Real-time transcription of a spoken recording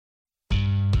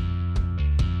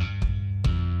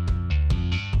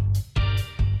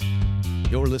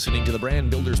You're listening to the Brand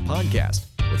Builders Podcast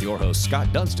with your hosts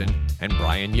Scott Dunston and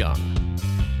Brian Young.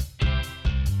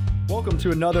 Welcome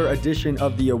to another edition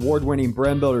of the award-winning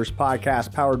Brand Builders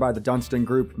Podcast powered by the Dunston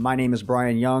Group. My name is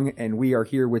Brian Young, and we are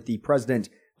here with the president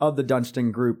of the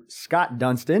Dunston Group, Scott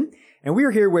Dunston. And we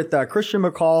are here with Christian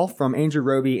McCall from Andrew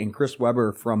Roby and Chris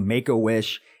Weber from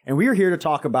Make-A-Wish. And we are here to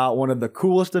talk about one of the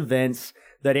coolest events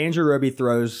that Andrew Roby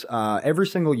throws every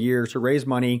single year to raise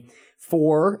money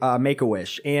for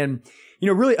Make-A-Wish. And you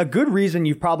know, really a good reason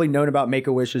you've probably known about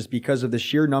Make-A-Wish is because of the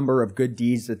sheer number of good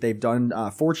deeds that they've done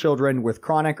for children with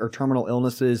chronic or terminal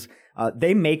illnesses.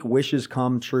 They make wishes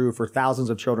come true for thousands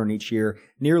of children each year.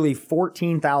 Nearly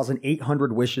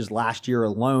 14,800 wishes last year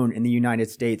alone in the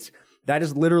United States. That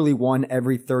is literally one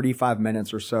every 35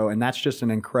 minutes or so, and that's just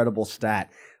an incredible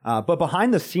stat. But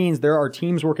behind the scenes, there are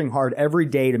teams working hard every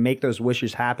day to make those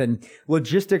wishes happen.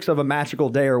 Logistics of a magical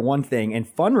day are one thing, and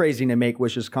fundraising to make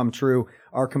wishes come true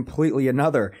are completely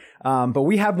another. But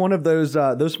we have one of those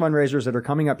fundraisers that are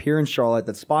coming up here in Charlotte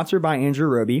that's sponsored by Andrew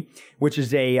Roby, which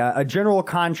is a general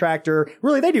contractor.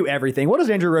 Really, they do everything. What does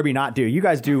Andrew Roby not do? You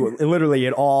guys do literally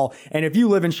it all. And if you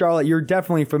live in Charlotte, you're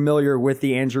definitely familiar with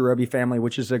the Andrew Roby family,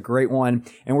 which is a great one.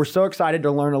 And we're so excited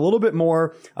to learn a little bit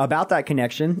more about that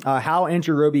connection, how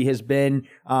Andrew Roby has been,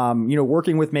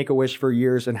 working with Make-A-Wish for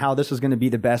years, and how this is going to be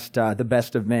the best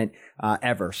event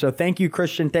ever. So thank you,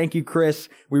 Christian. Thank you, Chris.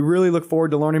 We really look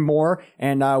forward to learning more,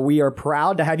 and we are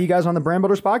proud to have you guys on the Brand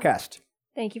Builders Podcast.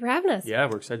 Thank you for having us. Yeah,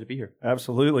 we're excited to be here.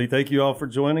 Absolutely. Thank you all for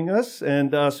joining us.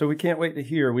 And so we can't wait to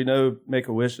hear. We know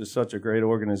Make-A-Wish is such a great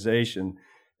organization,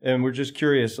 and we're just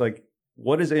curious,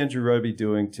 what is Andrew Roby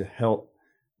doing to help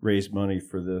raise money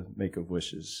for the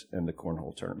Make-A-Wishes and the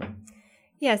cornhole tournament?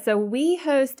 Yeah, so we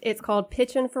host, it's called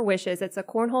Pitchin' for Wishes. It's a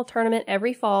cornhole tournament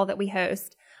every fall that we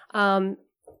host. And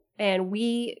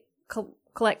we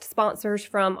collect sponsors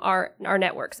from our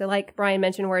network. So like Brian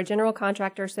mentioned, we're a general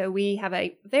contractor, so we have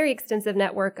a very extensive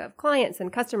network of clients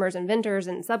and customers and vendors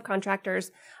and subcontractors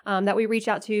that we reach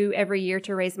out to every year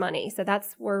to raise money. So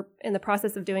we're in the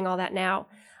process of doing all that now.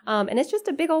 And it's just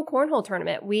a big old cornhole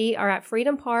tournament. We are at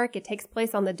Freedom Park. It takes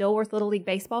place on the Dilworth Little League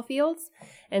baseball fields.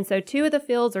 And so 2 of the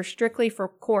fields are strictly for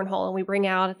cornhole. And we bring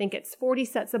out, I think it's 40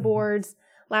 sets of boards.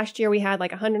 Last year we had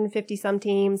 150 some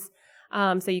teams.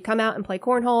 So you come out and play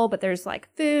cornhole, but there's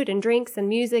food and drinks and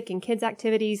music and kids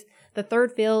activities. The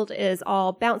 3rd field is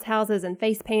all bounce houses and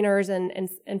face painters and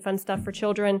fun stuff for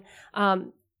children.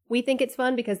 We think it's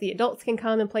fun because the adults can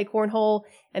come and play cornhole.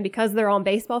 And because they're on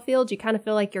baseball fields, you kind of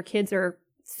feel like your kids are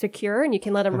secure and you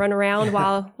can let them run around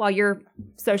while you're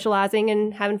socializing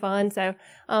and having fun. So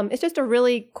it's just a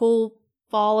really cool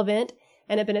fall event,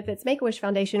 and it benefits Make-A-Wish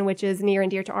Foundation, which is near and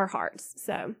dear to our hearts.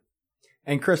 So.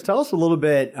 And Chris, tell us a little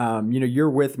bit, you're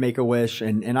with Make-A-Wish,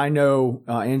 and I know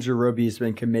Andrew Roby has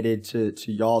been committed to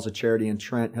y'all as a charity, and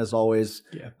Trent has always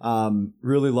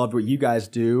really loved what you guys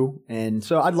do. And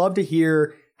so I'd love to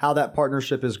hear how that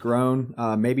partnership has grown,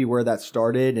 maybe where that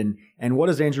started, and what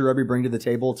does Andrew Roby bring to the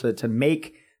table to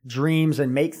make dreams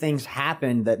and make things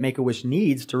happen that Make-A-Wish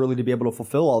needs to really to be able to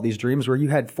fulfill all these dreams, where you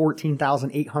had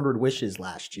 14,800 wishes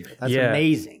last year. That's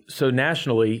amazing. So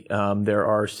nationally, there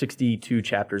are 62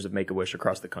 chapters of Make-A-Wish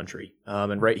across the country.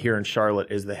 And right here in Charlotte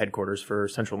is the headquarters for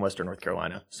Central and Western North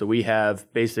Carolina. So we have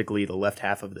basically the left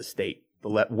half of the state,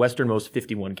 the westernmost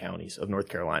 51 counties of North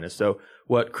Carolina. So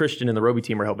what Christian and the Roby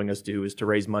team are helping us do is to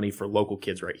raise money for local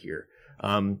kids right here.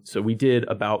 So we did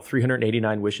about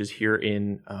 389 wishes here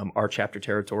in our chapter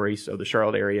territory. So the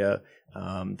Charlotte area,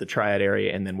 the Triad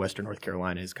area, and then Western North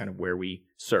Carolina is kind of where we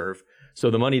serve. So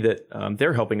the money that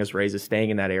they're helping us raise is staying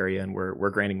in that area, and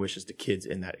we're granting wishes to kids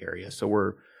in that area.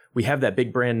 So we have that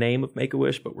big brand name of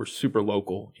Make-A-Wish, but we're super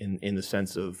local in the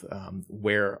sense of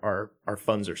where our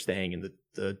funds are staying in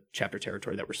the chapter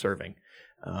territory that we're serving.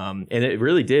 And it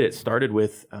really did. It started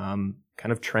with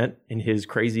kind of Trent and his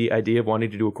crazy idea of wanting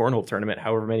to do a cornhole tournament,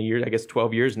 however many years, I guess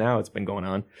 12 years now it's been going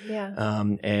on. Yeah.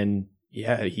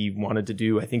 He wanted to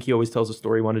do, I think he always tells a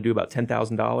story, he wanted to do about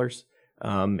 $10,000.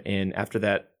 And after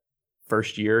that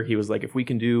first year, he was like, if we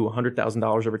can do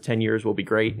 $100,000 over 10 years, we'll be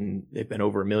great. And they've been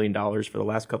over $1 million for the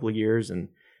last couple of years. And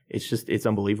it's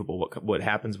unbelievable what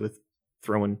happens with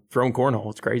throwing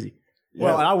cornhole. It's crazy.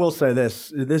 Well, and I will say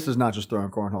this is not just throwing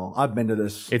cornhole. I've been to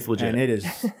this. It's legit. And it is,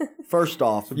 first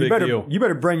off, you deal.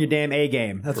 better bring your damn A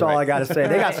game. That's Right. all I got to say.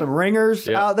 They got some ringers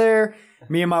out there.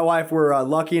 Me and my wife were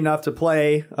lucky enough to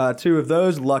play 2 of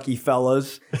those lucky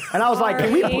fellas. And I was like,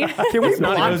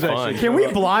 can we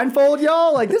blindfold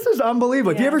y'all? This is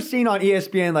unbelievable. Yeah. Have you ever seen on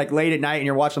ESPN late at night and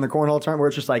you're watching the cornhole tournament where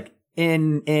it's just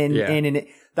in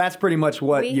that's pretty much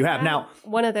what you have now.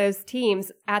 One of those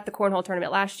teams at the cornhole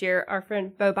tournament last year, our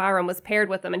friend Bo Byram was paired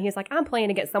with them, and he's like, I'm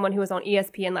playing against someone who was on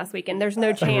ESPN last week, and there's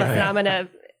no chance that I'm going to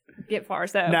get far.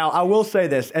 So now I will say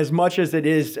this, as much as it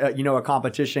is, a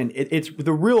competition, it's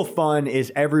the real fun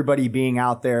is everybody being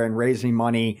out there and raising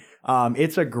money.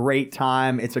 It's a great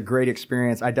time. It's a great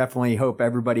experience. I definitely hope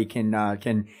everybody can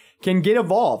get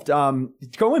involved.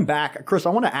 Going back, Chris, I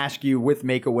want to ask you with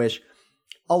Make-A-Wish,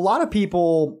 a lot of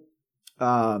people,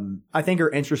 I think, are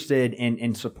interested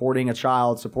in supporting a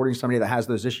child, supporting somebody that has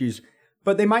those issues,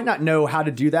 but they might not know how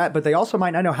to do that, but they also might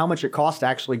not know how much it costs to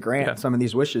actually grant some of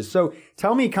these wishes. So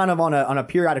tell me kind of on a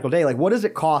periodical day, like what does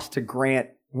it cost to grant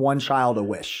one child a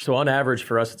wish? So on average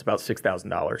for us, it's about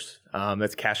 $6,000.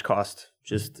 That's cash cost,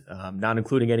 just not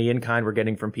including any in-kind we're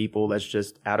getting from people. That's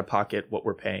just out of pocket what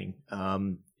we're paying.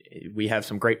 We have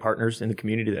some great partners in the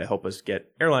community that help us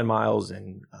get airline miles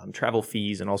and travel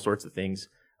fees and all sorts of things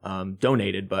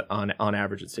donated, but on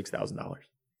average it's $6,000.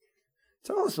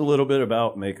 Tell us a little bit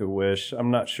about Make-A-Wish. I'm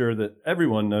not sure that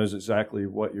everyone knows exactly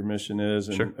what your mission is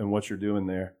and what you're doing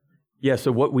there. Yeah,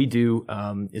 so what we do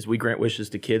is we grant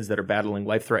wishes to kids that are battling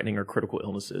life-threatening or critical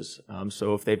illnesses.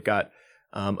 So if they've got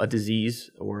a disease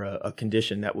or a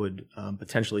condition that would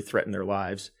potentially threaten their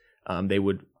lives, they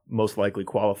would most likely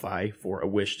qualify for a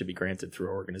wish to be granted through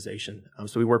our organization.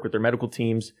 So we work with their medical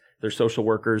teams, their social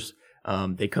workers.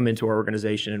 They come into our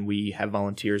organization and we have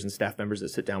volunteers and staff members that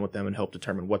sit down with them and help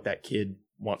determine what that kid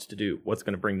wants to do, what's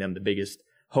going to bring them the biggest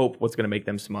hope, what's going to make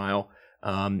them smile.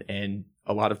 And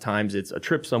a lot of times it's a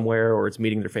trip somewhere, or it's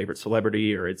meeting their favorite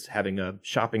celebrity, or it's having a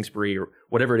shopping spree, or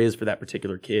whatever it is for that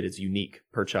particular kid is unique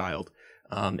per child.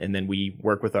 And then we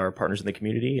work with our partners in the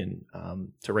community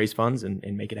and to raise funds and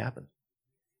make it happen.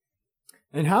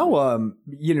 And how,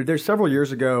 there's several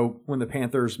years ago when the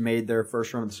Panthers made their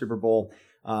first run of the Super Bowl,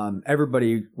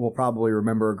 everybody will probably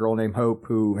remember a girl named Hope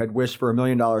who had wished for $1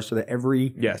 million so that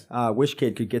every wish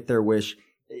kid could get their wish.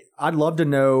 I'd love to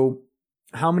know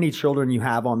how many children you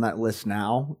have on that list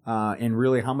now, and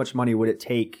really how much money would it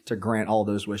take to grant all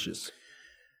those wishes?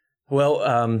 Well,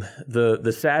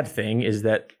 the sad thing is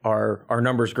that our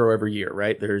numbers grow every year,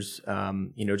 right? There's,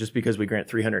 just because we grant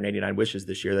 389 wishes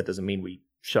this year, that doesn't mean we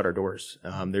shut our doors.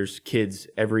 There's kids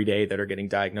every day that are getting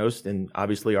diagnosed, and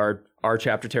obviously our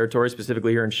chapter territory,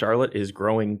 specifically here in Charlotte, is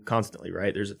growing constantly,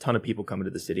 right? There's a ton of people coming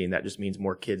to the city, and that just means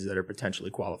more kids that are potentially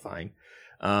qualifying.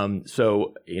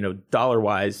 So,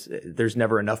 dollar-wise, there's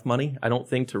never enough money, I don't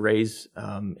think, to raise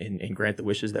and grant the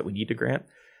wishes that we need to grant.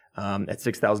 At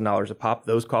 $6,000 a pop,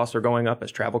 those costs are going up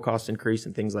as travel costs increase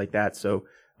and things like that. So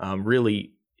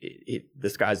really, the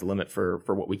sky's the limit for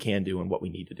what we can do and what we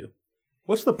need to do.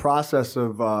 What's the process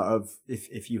of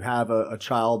if you have a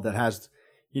child that has,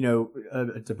 a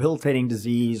debilitating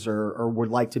disease or would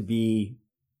like to be,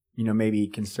 maybe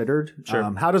considered?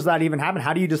 Sure. How does that even happen?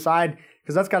 How do you decide?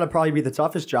 Because that's got to probably be the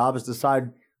toughest job, is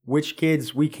decide which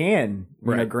kids we can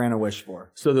grant a wish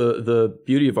for. So the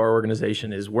beauty of our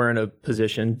organization is we're in a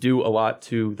position due a lot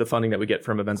to the funding that we get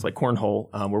from events like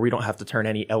Cornhole, where we don't have to turn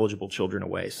any eligible children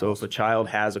away. So if a child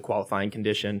has a qualifying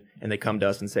condition and they come to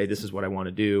us and say, this is what I want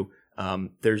to do,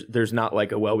 there's not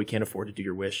like we can't afford to do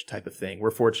your wish type of thing.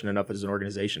 We're fortunate enough as an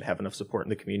organization to have enough support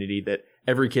in the community that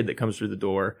every kid that comes through the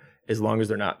door, as long as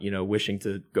they're not, wishing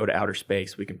to go to outer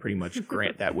space, we can pretty much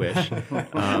grant that wish.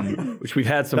 Which we've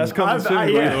had some. That's coming soon, by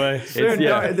the way. Soon,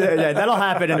 that'll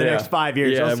happen in the next 5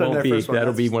 years. Yeah, it won't be.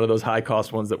 That'll be one of those high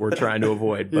cost ones that we're trying to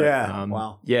avoid. But,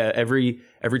 wow. Yeah, every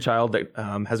child that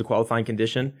has a qualifying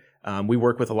condition. We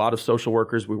work with a lot of social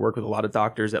workers. We work with a lot of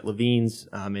doctors at Levine's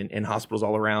and hospitals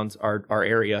all around our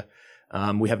area.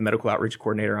 We have a medical outreach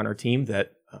coordinator on our team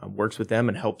that works with them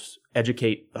and helps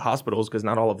educate the hospitals, because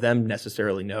not all of them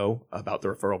necessarily know about the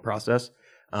referral process.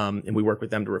 And we work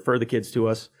with them to refer the kids to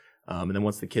us. And then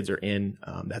once the kids are in,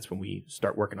 that's when we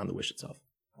start working on the wish itself.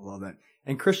 I love that.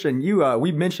 And Christian,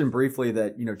 we mentioned briefly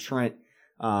that, Trent,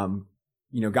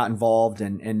 got involved,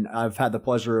 and I've had the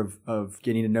pleasure of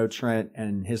getting to know Trent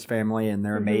and his family, and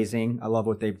they're amazing. I love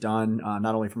what they've done,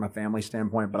 not only from a family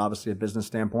standpoint, but obviously a business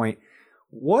standpoint.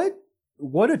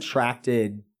 What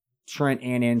attracted Trent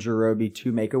and Andrew Roby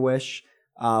to Make-A-Wish?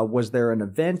 Was there an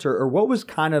event, or what was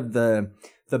kind of the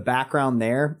background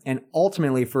there? And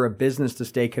ultimately, for a business to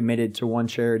stay committed to one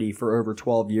charity for over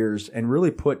 12 years and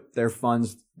really put their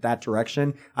funds that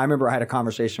direction. I remember I had a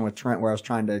conversation with Trent where I was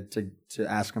trying to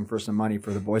ask him for some money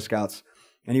for the Boy Scouts.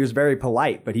 And he was very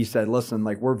polite, but he said, listen,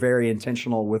 like, we're very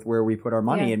intentional with where we put our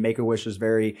money, Yeah. and Make-A-Wish is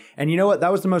very, and you know what?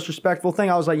 That was the most respectful thing.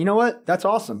 I was like, you know what? That's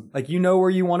awesome. Like, you know where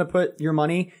you want to put your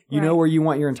money. You know where you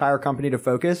want your entire company to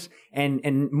focus,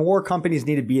 and more companies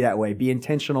need to be that way. Be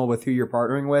intentional with who you're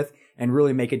partnering with and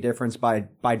really make a difference by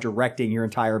directing your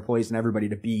entire employees and everybody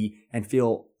to be and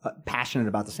feel passionate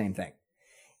about the same thing.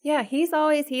 Yeah, he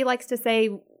likes to say,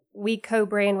 we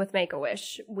co-brand with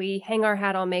Make-A-Wish. We hang our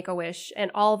hat on Make-A-Wish,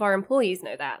 and all of our employees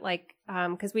know that. Like,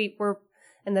 because we're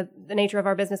in the nature of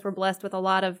our business, we're blessed with a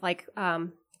lot of like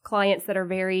clients that are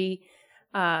very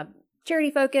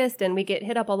charity focused, and we get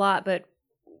hit up a lot. But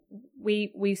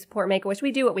we support Make-A-Wish.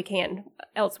 We do what we can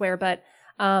elsewhere. But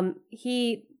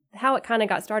how it kind of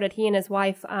got started. He and his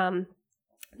wife.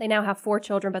 They now have 4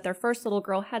 children, but their first little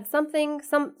girl had some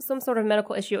sort of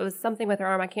medical issue. It was something with her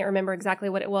arm. I can't remember exactly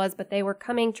what it was, but they were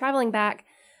traveling back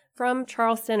from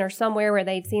Charleston or somewhere where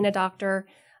they'd seen a doctor.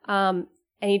 And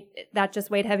that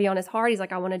just weighed heavy on his heart. He's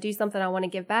like, I want to do something. I want to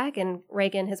give back. And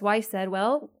Reagan, his wife, said,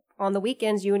 well, on the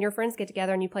weekends, you and your friends get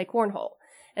together and you play cornhole.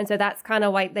 And so that's kind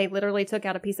of why they literally took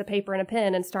out a piece of paper and a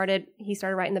pen and he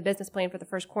started writing the business plan for the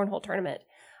first cornhole tournament.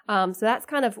 So that's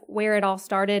kind of where it all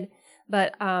started.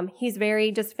 But he's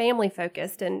very just family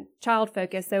focused and child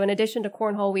focused. So in addition to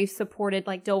cornhole, we've supported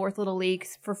like Dilworth Little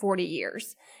Leagues for 40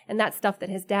 years. And that's stuff that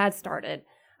his dad started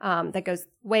that goes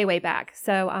way, way back.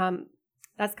 So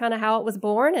that's kind of how it was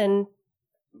born. And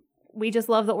we just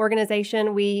love the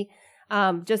organization. We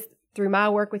just through my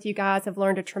work with you guys have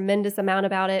learned a tremendous amount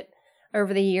about it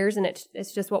over the years. And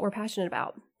it's just what we're passionate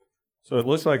about. So it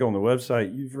looks like on the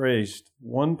website, you've raised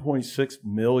 $1.6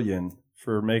 million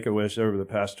for Make-A-Wish over the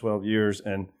past 12 years,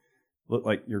 and look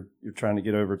like you're trying to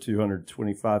get over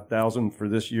 $225,000 for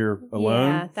this year alone.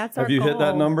 Yeah, that's our goal. Have you hit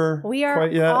that number? We are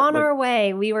quite yet? on our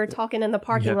way. We were talking in the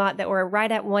parking lot that we're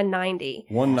right at 190.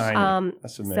 190.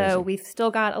 That's amazing. So we've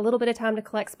still got a little bit of time to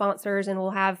collect sponsors, and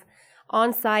we'll have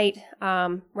on-site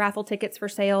raffle tickets for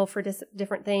sale for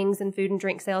different things and food and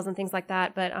drink sales and things like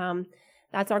that. But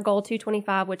that's our goal,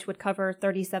 225, which would cover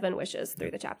 37 wishes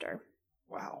through the chapter.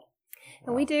 Wow.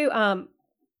 And we do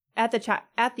at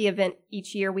the event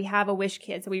each year, we have a wish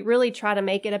kid. So we really try to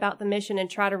make it about the mission and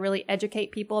try to really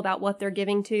educate people about what they're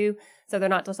giving to. So they're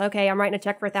not just, okay, I'm writing a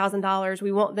check for $1,000.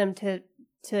 We want them to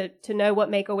know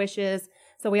what Make-A-Wish is.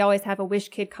 So we always have a wish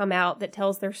kid come out that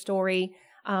tells their story.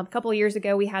 A couple of years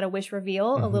ago, we had a wish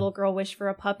reveal. Mm-hmm. A little girl wished for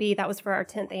a puppy. That was for our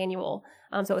 10th annual.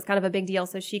 So it was kind of a big deal.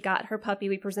 So she got her puppy.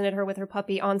 We presented her with her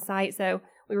puppy on site. So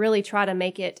we really try to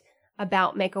make it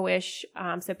about Make-A-Wish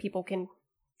so people can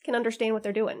understand what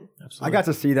they're doing. Absolutely. I got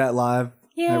to see that live.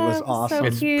 Yeah, it was awesome. So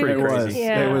it's cute. pretty crazy.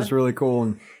 It was really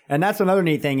cool. And that's another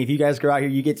neat thing. If you guys go out here,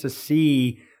 you get to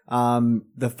see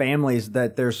the families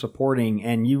that they're supporting,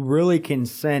 and you really can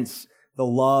sense the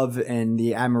love and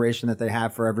the admiration that they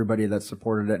have for everybody that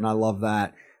supported it. And I love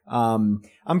that.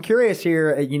 I'm curious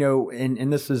here,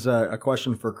 and this is a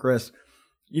question for Chris,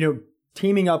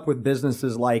 teaming up with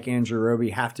businesses like Andrew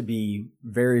Roby have to be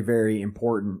very, very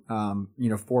important,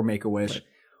 for Make-A-Wish. Right.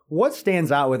 What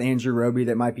stands out with Andrew Roby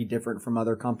that might be different from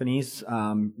other companies?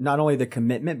 Not only the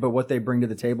commitment, but what they bring to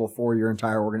the table for your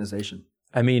entire organization.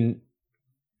 I mean,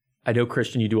 I know,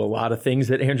 Christian, you do a lot of things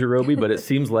at Andrew Roby, but it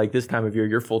seems like this time of year,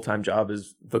 your full-time job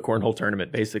is the cornhole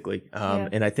tournament, basically.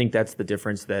 And I think that's the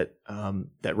difference that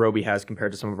Roby has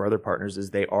compared to some of our other partners is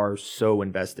they are so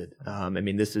invested.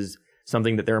 This is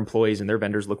something that their employees and their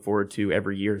vendors look forward to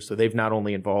every year. So they've not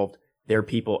only involved their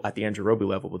people at the Andrew Roby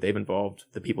level, but they've involved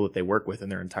the people that they work with in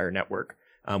their entire network,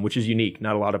 which is unique.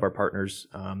 Not a lot of our partners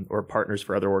or partners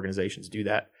for other organizations do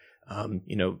that.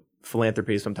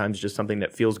 Philanthropy is sometimes just something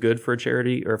that feels good for a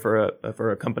charity or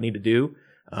for a company to do,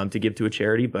 to give to a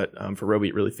charity. But for Roby,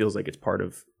 it really feels like it's part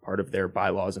of their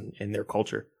bylaws and their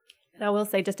culture. And I will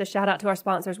say, just a shout out to our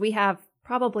sponsors. We have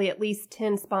probably at least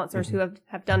 10 sponsors who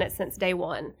have done it since day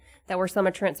one. That were some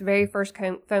of Trent's very first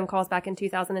phone calls back in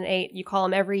 2008. You call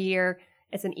them every year.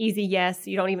 It's an easy yes.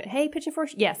 You don't even, hey, pitching for,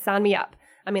 yes, sign me up.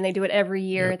 They do it every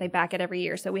year. Yep. They back it every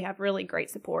year. So we have really great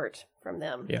support from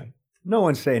them. Yeah. No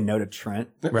one's saying no to Trent.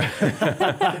 Right.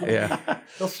 Yeah.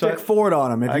 They'll stick forward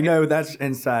on him if that's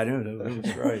inside.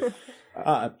 That's right.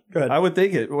 Go ahead. I would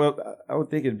think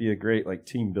it'd be a great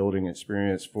team building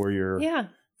experience for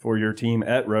your team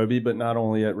at Roby, but not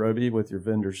only at Roby, with your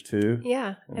vendors too.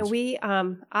 Yeah. And we,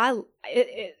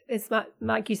 it's my,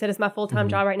 like you said, it's my full-time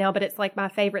job right now, but it's like my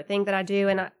favorite thing that I do.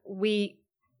 And we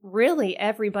really,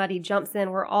 everybody jumps in.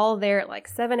 We're all there at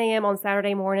 7 a.m. on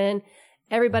Saturday morning.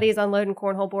 Everybody is unloading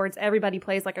cornhole boards. Everybody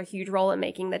plays a huge role in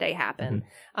making the day happen.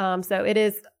 So it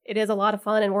is a lot of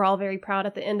fun, and we're all very proud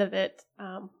at the end of it.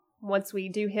 Once we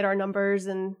do hit our numbers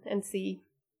and see,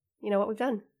 what we've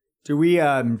done. Do we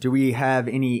have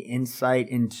any insight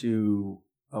into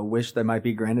a wish that might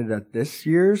be granted at this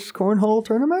year's cornhole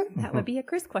tournament? That would be a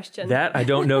Chris question. That I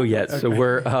don't know yet. So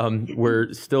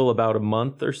we're still about a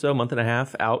month and a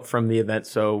half out from the event.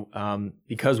 So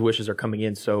because wishes are coming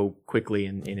in so quickly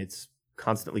and it's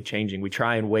constantly changing, we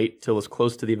try and wait till as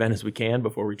close to the event as we can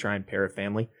before we try and pair a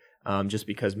family. Just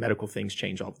because medical things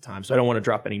change all the time. So I don't want to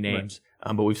drop any names,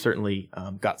 but we've certainly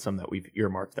got some that we've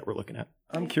earmarked that we're looking at.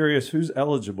 I'm curious, who's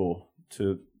eligible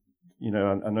to, I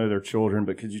know they're children,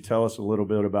 but could you tell us a little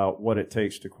bit about what it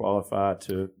takes to qualify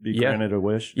to be granted a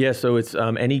wish? Yeah, so it's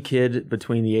any kid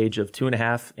between the age of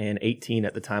 2.5 and 18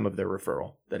 at the time of their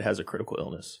referral that has a critical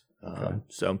illness. Okay.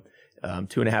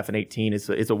 2.5 and 18,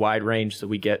 it's a wide range. So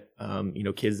we get,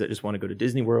 kids that just want to go to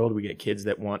Disney World. We get kids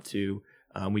that want to,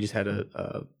 we just had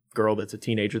a girl that's a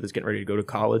teenager that's getting ready to go to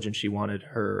college, and she wanted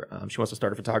she wants to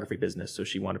start a photography business. So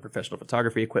she wanted professional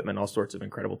photography equipment, all sorts of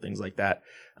incredible things like that.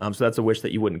 So that's a wish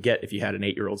that you wouldn't get if you had an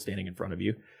 8-year-old standing in front of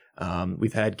you.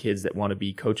 We've had kids that want to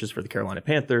be coaches for the Carolina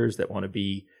Panthers, that want to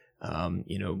be,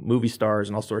 movie stars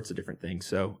and all sorts of different things.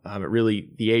 So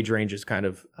the age range is kind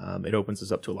of, it opens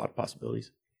us up to a lot of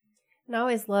possibilities. And I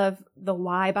always love the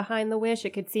why behind the wish.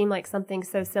 It could seem like something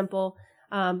so simple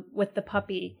with the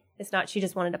puppy. It's not, she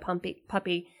just wanted a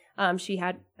puppy. She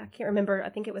had, I can't remember, I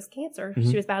think it was cancer. Mm-hmm.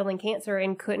 She was battling cancer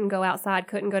and couldn't go outside,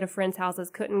 couldn't go to friends'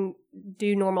 houses, couldn't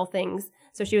do normal things.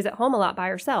 So she was at home a lot by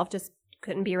herself, just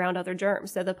couldn't be around other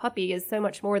germs. So the puppy is so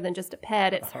much more than just a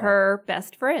pet. It's her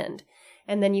best friend.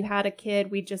 And then you had a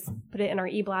kid, we just put it in our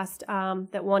e-blast,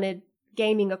 that wanted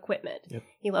gaming equipment. Yep.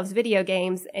 He loves video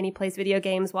games, and he plays video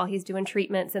games while he's doing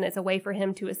treatments, and it's a way for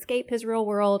him to escape his real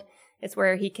world. It's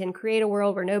where he can create a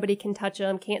world where nobody can touch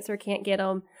him. Cancer can't get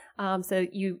him. So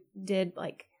you did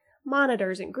like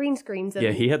monitors and green screens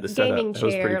and he had the gaming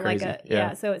setup. chair. That was pretty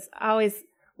crazy. So I always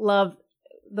love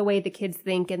the way the kids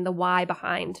think and the why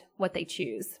behind what they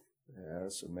choose. Yeah,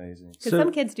 that's amazing. Because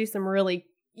some kids do some really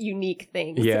unique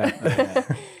things. Yeah.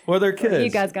 Well, they're kids.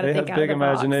 You guys got to think have out big of the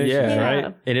box. imaginations, Yeah.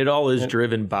 right? And it all is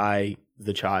driven by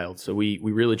the child. So we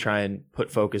really try and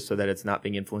put focus so that it's not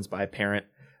being influenced by a parent.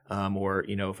 Or,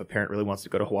 if a parent really wants to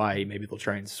go to Hawaii, maybe they'll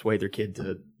try and sway their kid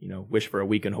to, wish for a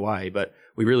week in Hawaii. But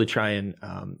we really try and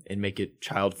make it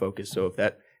child focused. So if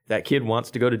that kid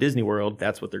wants to go to Disney World,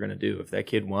 that's what they're going to do. If that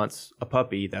kid wants a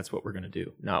puppy, that's what we're going to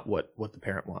do. Not what the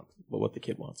parent wants, but what the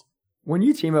kid wants. When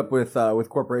you team up with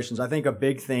corporations, I think a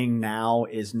big thing now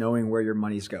is knowing where your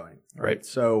money's going. Right.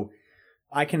 So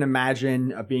I can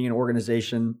imagine being an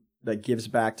organization that gives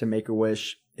back to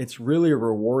Make-A-Wish. It's really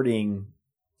rewarding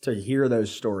to hear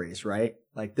those stories, right?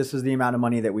 Like, this is the amount of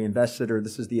money that we invested, or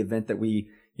this is the event that we,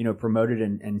 promoted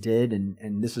and did,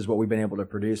 and this is what we've been able to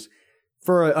produce.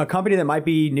 For a company that might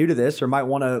be new to this or might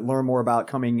want to learn more about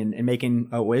coming and making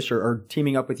a wish or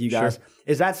teaming up with you guys,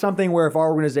 is that something where if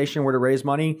our organization were to raise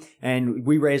money and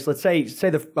we raise, let's say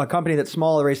a company that's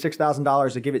small raised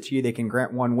 $6,000 to give it to you, they can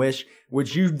grant one wish.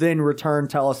 Would you then return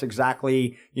tell us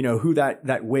exactly, who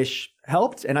that wish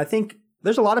helped? And I think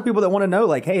there's a lot of people that want to know,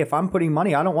 like, hey, if I'm putting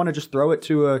money, I don't want to just throw it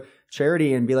to a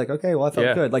charity and be like, okay, well, I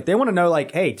felt good. Like, they want to know,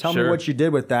 like, hey, tell me what you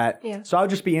did with that. Yeah. So I would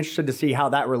just be interested to see how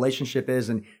that relationship is.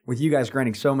 And with you guys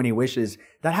granting so many wishes,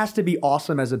 that has to be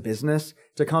awesome as a business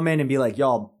to come in and be like,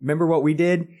 y'all, remember what we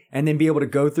did? And then be able to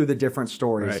go through the different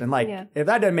stories. Right. And like, if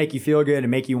that doesn't make you feel good and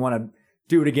make you want to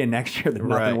do it again next year, then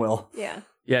nothing will. Yeah.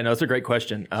 Yeah, no, it's a great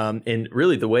question. And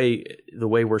really the way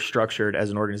we're structured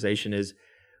as an organization is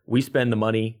we spend the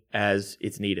money as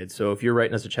it's needed. So if you're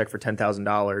writing us a check for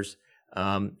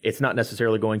 $10,000, it's not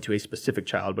necessarily going to a specific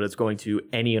child, but it's going to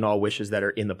any and all wishes that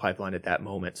are in the pipeline at that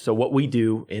moment. So what we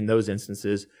do in those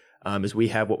instances is we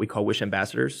have what we call wish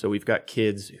ambassadors. So we've got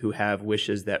kids who have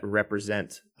wishes that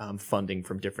represent funding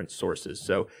from different sources.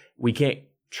 So we can't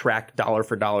track dollar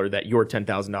for dollar that your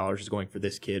 $10,000 is going for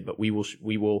this kid, but we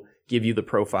will give you the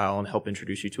profile and help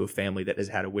introduce you to a family that has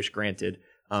had a wish granted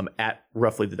at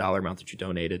roughly the dollar amount that you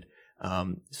donated.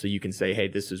 So you can say, hey,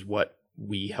 this is what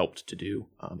we helped to do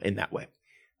in that way.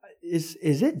 Is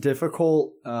it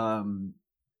difficult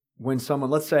when someone,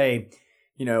 let's say,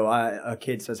 a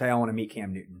kid says, hey, I want to meet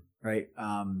Cam Newton, right?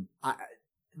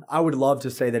 I would love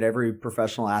to say that every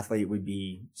professional athlete would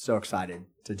be so excited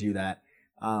to do that.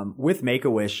 With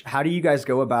Make-A-Wish, how do you guys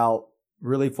go about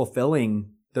really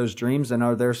fulfilling those dreams? And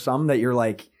are there some that you're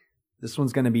like, this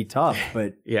one's going to be tough,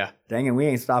 but dang it, we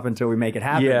ain't stopping until we make it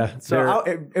happen. Yeah, so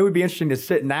it would be interesting to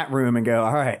sit in that room and go,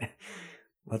 all right,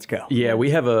 let's go. Yeah,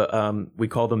 we have we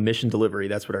call them mission delivery.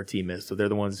 That's what our team is. So they're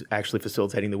the ones actually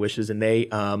facilitating the wishes. And they,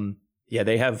 Yeah,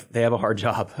 they have a hard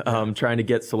job trying to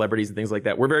get celebrities and things like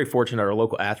that. We're very fortunate. Our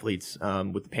local athletes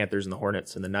with the Panthers and the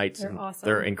Hornets and the Knights, They're awesome.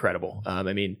 They're incredible.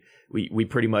 I mean, we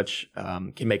pretty much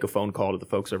can make a phone call to the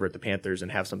folks over at the Panthers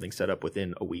and have something set up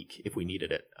within a week if we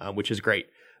needed it, which is great.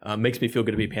 Makes me feel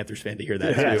good to be a Panthers fan to hear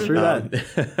that Yeah, too. true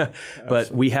that.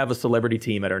 But we have a celebrity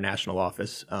team at our national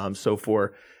office. So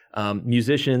for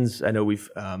musicians, I know we've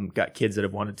got kids that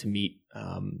have wanted to meet,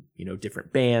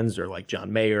 different bands or like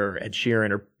John Mayer, Ed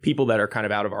Sheeran, or people that are kind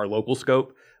of out of our local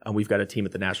scope. We've got a team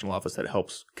at the national office that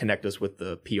helps connect us with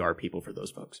the PR people for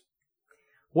those folks.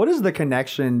 What is the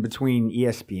connection between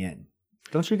ESPN?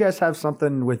 Don't you guys have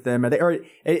something with them?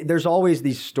 There's always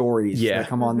these stories that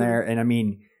come on there, and I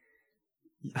mean,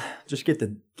 just get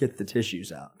the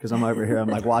tissues out, because I'm over here. I'm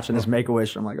like watching this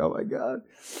Make-A-Wish. I'm like, oh my god.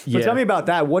 But tell me about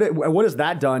that. What has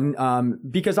that done?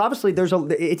 Because obviously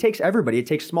it takes everybody. It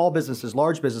takes small businesses,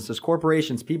 large businesses,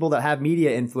 corporations, people that have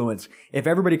media influence. If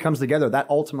everybody comes together, that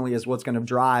ultimately is what's going to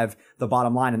drive the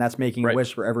bottom line, and that's making a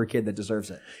wish for every kid that deserves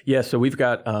it. Yeah. So we've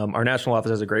got our national office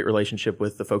has a great relationship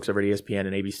with the folks over at ESPN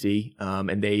and ABC,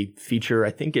 and they feature, I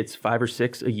think it's 5 or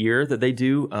 6 a year that they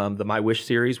do the My Wish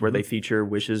series, where they feature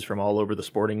wishes from all over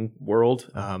the sporting world,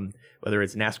 whether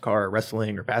it's NASCAR or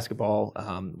wrestling or basketball.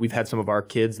 We've had some of our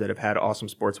kids that have had awesome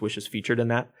sports wishes featured in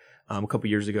that. A couple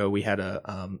years ago, we had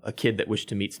a kid that wished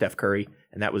to meet Steph Curry,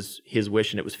 and that was his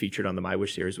wish, and it was featured on the My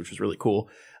Wish series, which was really cool.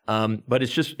 But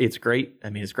it's great. I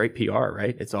mean, it's great PR,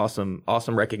 right? It's awesome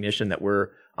recognition that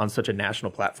we're on such a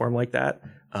national platform like that.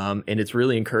 And it's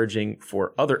really encouraging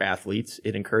for other athletes.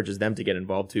 It encourages them to get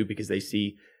involved too, because they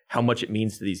see how much it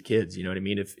means to these kids. You know what I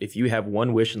mean? If you have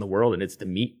one wish in the world and it's to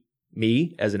meet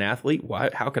me as an athlete,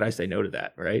 how could I say no to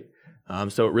that, right?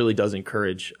 So it really does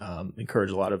encourage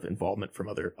a lot of involvement from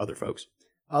other folks.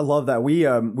 I love that.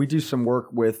 We do some work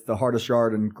with the Hardest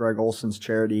Yard and Greg Olson's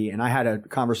charity, and I had a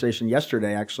conversation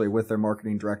yesterday actually with their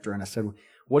marketing director, and I said,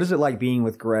 what is it like being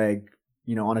with Greg,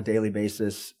 on a daily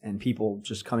basis, and people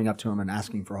just coming up to him and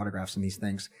asking for autographs and these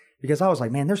things? Because I was like,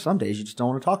 man, there's some days you just don't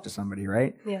want to talk to somebody,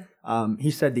 right? Yeah.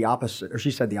 He said the opposite, or she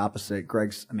said the opposite.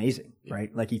 Greg's amazing,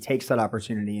 right? Like he takes that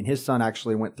opportunity, and his son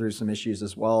actually went through some issues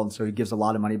as well, and so he gives a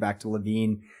lot of money back to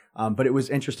Levine. But it was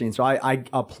interesting. So I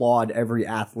applaud every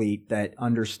athlete that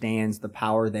understands the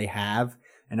power they have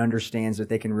and understands that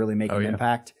they can really make an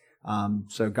impact.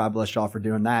 So God bless y'all for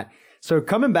doing that. So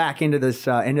coming back into this,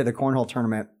 into the cornhole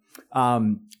tournament,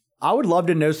 I would love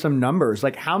to know some numbers.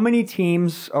 Like, how many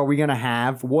teams are we going to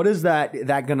have? What is that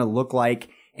going to look like?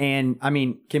 And I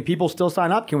mean, can people still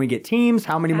sign up? Can we get teams?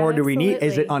 How many more do we need?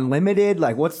 Is it unlimited?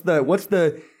 Like, what's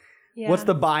the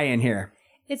buy-in here?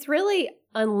 It's really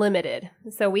unlimited.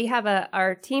 So we have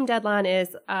our team deadline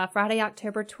is Friday,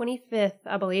 October 25th,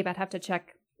 I believe. I'd have to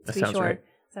check to be sure. Right.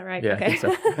 Is that right? Yeah, okay. I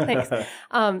think so.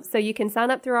 Thanks. So you can sign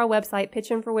up through our website,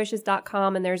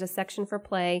 pitchinforwishes.com, and there's a section for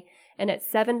play. And it's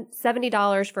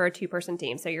 $70 for a 2-person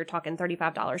team. So you're talking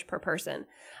 $35 per person.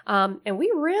 And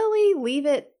we really leave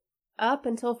it up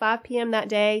until 5 p.m. that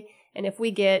day. And if we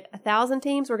get 1,000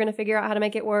 teams, we're going to figure out how to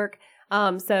make it work.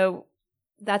 So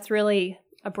that's really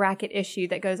a bracket issue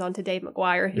that goes on to Dave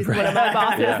McGuire, who's one of my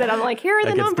bosses, that I'm like, here are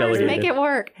the numbers, make it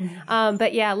work.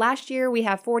 But yeah, last year we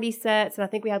have 40 sets, and I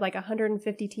think we had like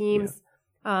 150 teams.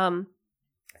 Yeah.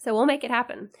 So we'll make it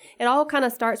happen. It all kind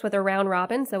of starts with a round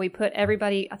robin. So we put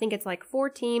everybody, I think it's like 4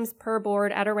 teams per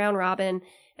board at a round robin.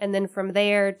 And then from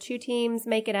there, 2 teams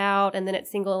make it out, and then it's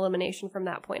single elimination from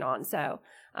that point on. So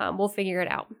we'll figure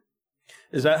it out.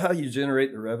 Is that how you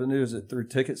generate the revenue? Is it through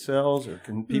ticket sales, or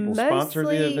can people sponsor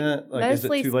the event? Like,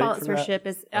 mostly is it too late sponsorship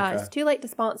for that? It's too late to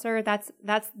sponsor. That's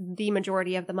the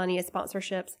majority of the money is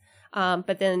sponsorships.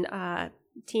 But then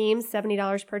teams,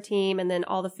 $70 per team, and then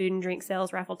all the food and drink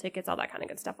sales, raffle tickets, all that kind of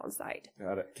good stuff on site.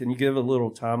 Got it. Can you give a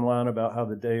little timeline about how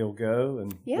the day will go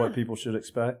and what people should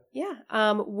expect? Yeah.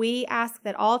 We ask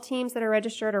that all teams that are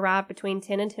registered arrive between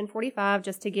 10 and 10:45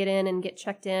 just to get in and get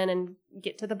checked in and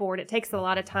get to the board. It takes a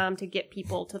lot of time to get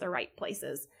people to the right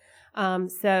places.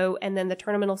 And then the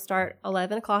tournament will start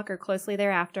 11 o'clock or closely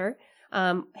thereafter.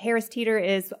 Harris Teeter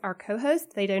is our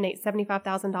co-host. They donate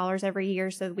 $75,000 every year.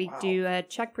 So we do a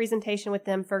check presentation with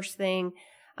them first thing,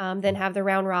 then have the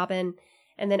round robin.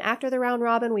 And then after the round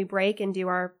robin, we break and do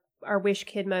our wish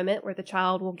kid moment where the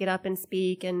child will get up and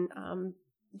speak and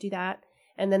do that.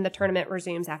 And then the tournament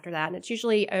resumes after that. And it's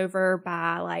usually over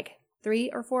by like 3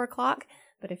 or 4 o'clock.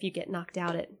 But if you get knocked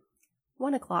out at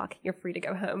 1 o'clock, you're free to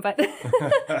go home. But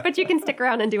but you can stick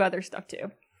around and do other stuff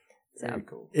too. So. Very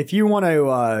cool. If you want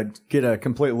to get a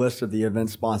complete list of the event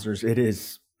sponsors, it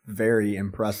is very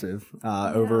impressive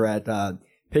over at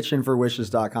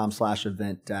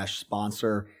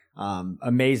pitchinforwishes.com/event-sponsor.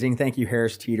 Amazing. Thank you,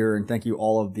 Harris Teeter, and thank you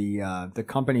all of the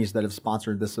companies that have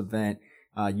sponsored this event.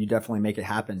 You definitely make it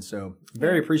happen. So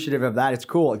very appreciative of that. It's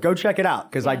cool. Go check it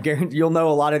out because I guarantee you'll know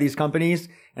a lot of these companies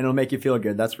and it'll make you feel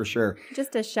good. That's for sure.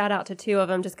 Just a shout out to two of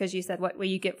them, just because you said what will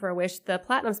you get for a wish. The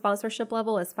platinum sponsorship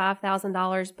level is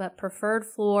 $5,000, but preferred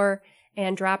floor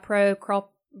and Dry Pro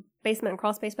basement and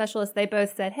crawl space specialists, they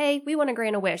both said, hey, we want to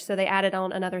grant a wish. So they added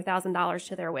on another $1,000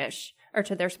 to their wish or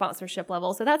to their sponsorship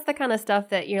level. So that's the kind of stuff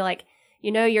that you're like,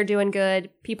 you're doing good.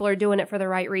 People are doing it for the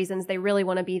right reasons. They really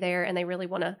want to be there and they really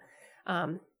want to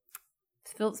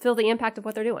feel the impact of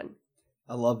what they're doing.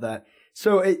 I love that.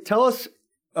 So tell us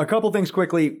a couple things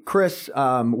quickly, Chris,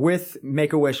 with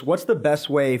Make-A-Wish, what's the best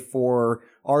way for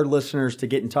our listeners to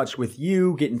get in touch with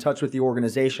you, get in touch with the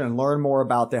organization, and learn more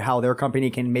about how their company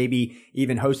can maybe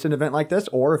even host an event like this,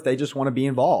 or if they just want to be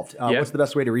involved? What's the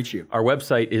best way to reach you? Our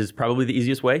website is probably the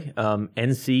easiest way.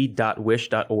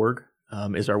 nc.wish.org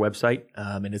is our website,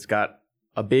 and it's got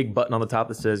a big button on the top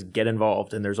that says get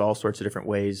involved. And there's all sorts of different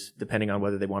ways, depending on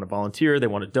whether they want to volunteer, they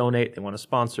want to donate, they want to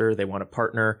sponsor, they want to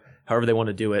partner, however they want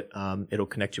to do it. It'll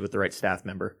connect you with the right staff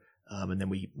member. And then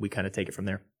we kind of take it from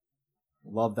there.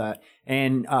 Love that.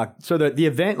 And so the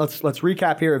event, let's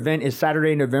recap here. Event is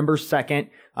Saturday, November 2nd.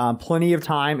 Plenty of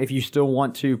time if you still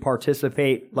want to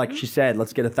participate. Like she said,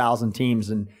 let's get 1,000 teams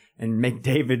and make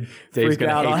Dave's freak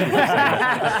out on it.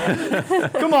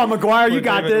 Come on, McGuire, you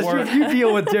got this. You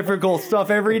deal with difficult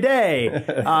stuff every day.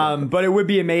 But it would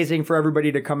be amazing for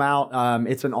everybody to come out.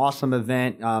 It's an awesome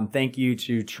event. Thank you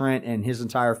to Trent and his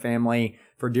entire family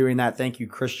for doing that. Thank you,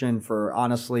 Christian, for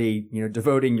honestly,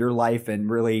 devoting your life, and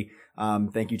really,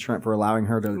 thank you, Trent, for allowing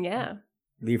her to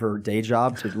leave her day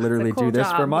job to literally do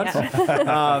this for months.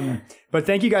 Yeah. But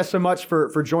thank you guys so much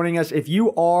for joining us. If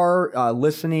you are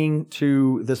listening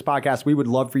to this podcast, we would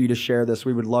love for you to share this.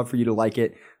 We would love for you to like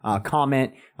it,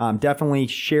 comment. Definitely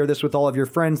share this with all of your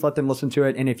friends. Let them listen to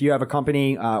it. And if you have a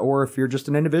company or if you're just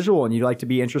an individual and you'd like to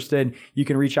be interested, you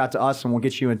can reach out to us and we'll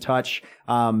get you in touch.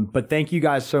 But thank you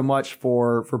guys so much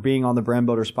for being on the Brand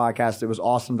Builders podcast. It was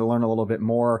awesome to learn a little bit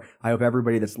more. I hope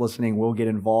everybody that's listening will get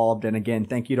involved. And again,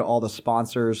 thank you to all the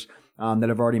sponsors that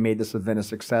have already made this event a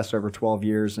success over 12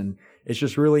 years. And it's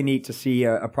just really neat to see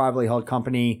a privately held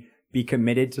company be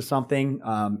committed to something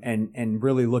and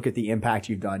really look at the impact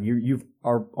you've done. You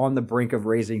are on the brink of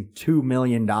raising $2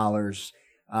 million,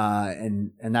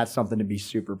 and that's something to be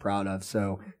super proud of.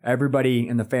 So everybody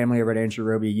in the family over at Andrew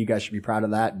Roby, you guys should be proud of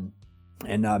that.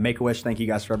 And Make-A-Wish, thank you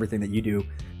guys for everything that you do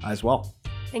as well.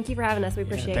 Thank you for having us. We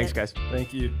appreciate it. Thanks, guys.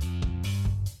 Thank you.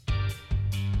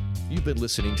 You've been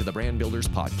listening to the Brand Builders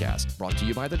Podcast, brought to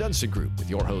you by the Dunston Group with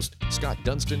your host, Scott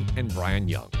Dunston and Brian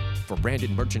Young. For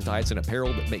branded merchandise and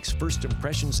apparel that makes first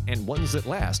impressions and ones that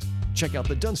last, check out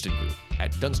the Dunston Group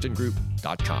at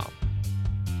dunstongroup.com.